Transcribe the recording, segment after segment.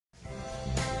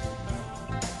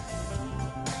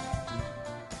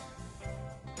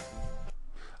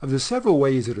Of the several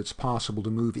ways that it's possible to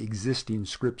move existing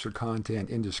scripts or content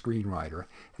into Screenwriter,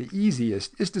 the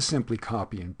easiest is to simply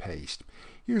copy and paste.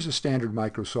 Here's a standard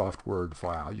Microsoft Word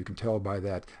file. You can tell by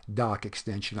that doc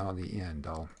extension on the end.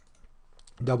 I'll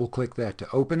double-click that to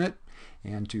open it,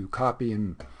 and to copy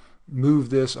and move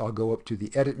this, I'll go up to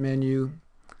the Edit menu,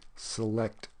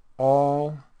 select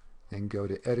All, then go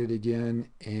to Edit again,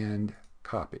 and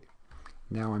copy.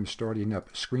 Now I'm starting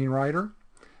up Screenwriter.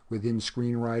 Within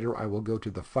Screenwriter, I will go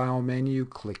to the File menu,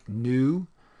 click New,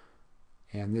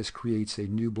 and this creates a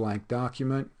new blank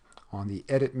document. On the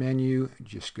Edit menu,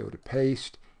 just go to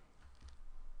Paste.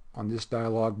 On this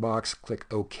dialog box, click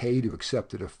OK to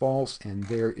accept the defaults, and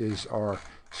there is our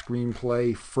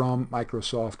screenplay from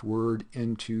Microsoft Word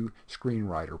into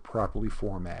Screenwriter, properly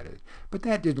formatted. But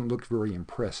that didn't look very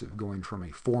impressive, going from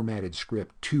a formatted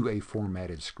script to a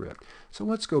formatted script. So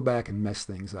let's go back and mess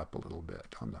things up a little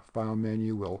bit. On the File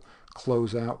menu, we'll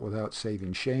close out without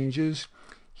saving changes.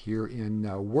 Here in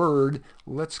Word,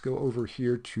 let's go over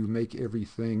here to make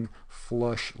everything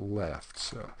flush left.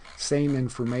 So same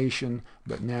information,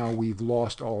 but now we've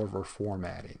lost all of our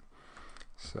formatting.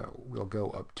 So we'll go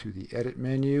up to the Edit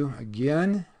menu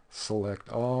again, select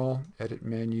All, Edit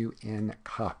menu, and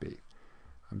copy.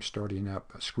 I'm starting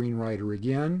up Screenwriter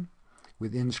again.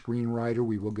 Within Screenwriter,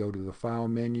 we will go to the File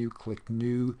menu, click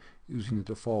New, using the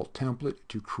default template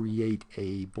to create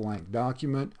a blank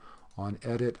document. On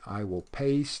Edit, I will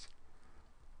paste,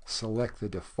 select the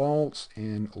defaults,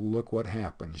 and look what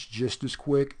happens. Just as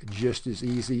quick, just as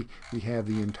easy. We have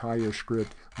the entire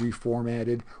script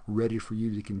reformatted, ready for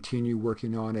you to continue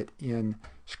working on it in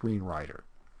Screenwriter.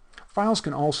 Files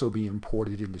can also be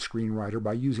imported into Screenwriter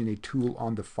by using a tool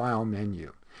on the File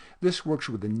menu. This works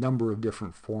with a number of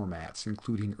different formats,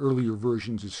 including earlier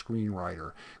versions of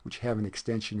Screenwriter, which have an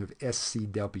extension of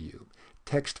SCW,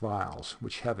 text files,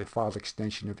 which have a file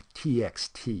extension of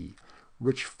TXT,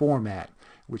 rich format,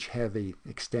 which have an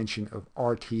extension of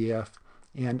RTF,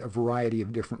 and a variety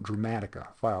of different Dramatica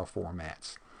file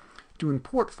formats. To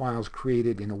import files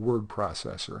created in a word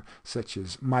processor, such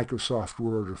as Microsoft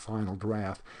Word or Final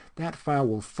Draft, that file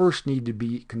will first need to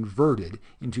be converted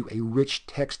into a rich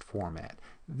text format.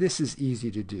 This is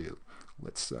easy to do.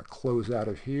 Let's close out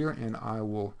of here, and I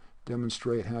will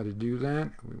demonstrate how to do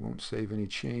that. We won't save any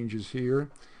changes here.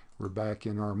 We're back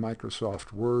in our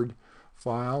Microsoft Word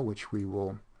file, which we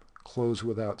will close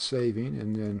without saving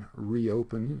and then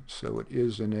reopen so it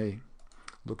is in a,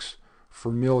 looks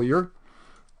familiar.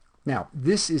 Now,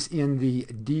 this is in the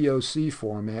DOC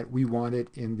format. We want it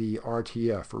in the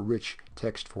RTF, or rich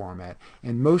text format.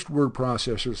 And most word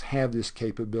processors have this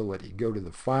capability. Go to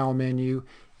the File menu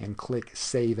and click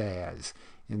Save As.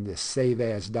 In this Save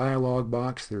As dialog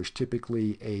box, there's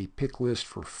typically a pick list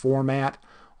for format.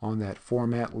 On that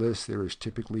format list, there is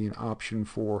typically an option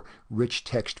for rich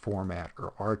text format,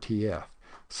 or RTF.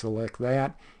 Select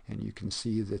that, and you can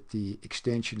see that the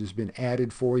extension has been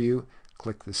added for you.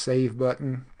 Click the Save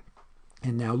button.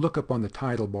 And now look up on the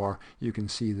title bar, you can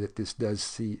see that this does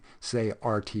say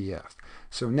RTF.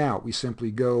 So now we simply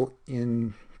go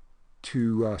into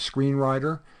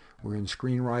Screenwriter. We're in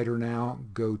Screenwriter now.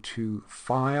 Go to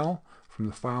File. From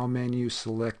the File menu,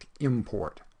 select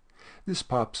Import. This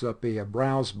pops up a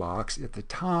browse box. At the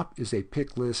top is a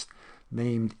pick list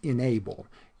named Enable.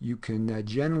 You can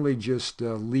generally just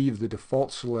leave the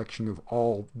default selection of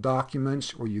all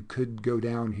documents, or you could go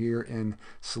down here and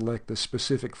select the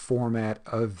specific format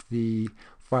of the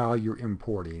file you're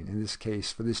importing. In this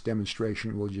case, for this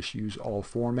demonstration, we'll just use all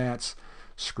formats.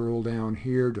 Scroll down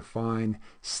here to find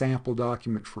sample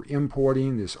document for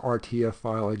importing, this RTF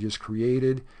file I just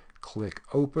created. Click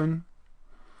Open.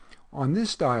 On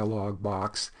this dialog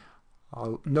box,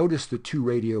 notice the two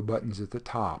radio buttons at the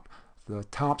top. The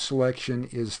top selection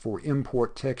is for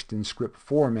import text in script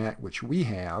format, which we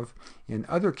have. In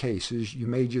other cases, you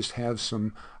may just have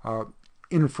some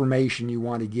information you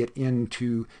want to get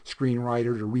into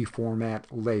Screenwriter to reformat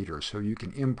later. So you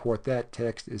can import that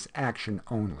text as action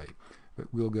only.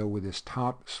 But we'll go with this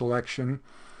top selection.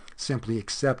 Simply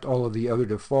accept all of the other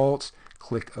defaults.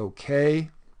 Click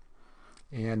OK.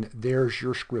 And there's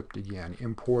your script again,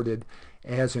 imported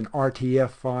as an RTF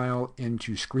file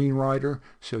into Screenwriter,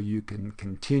 so you can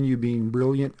continue being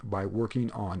brilliant by working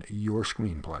on your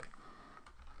screenplay.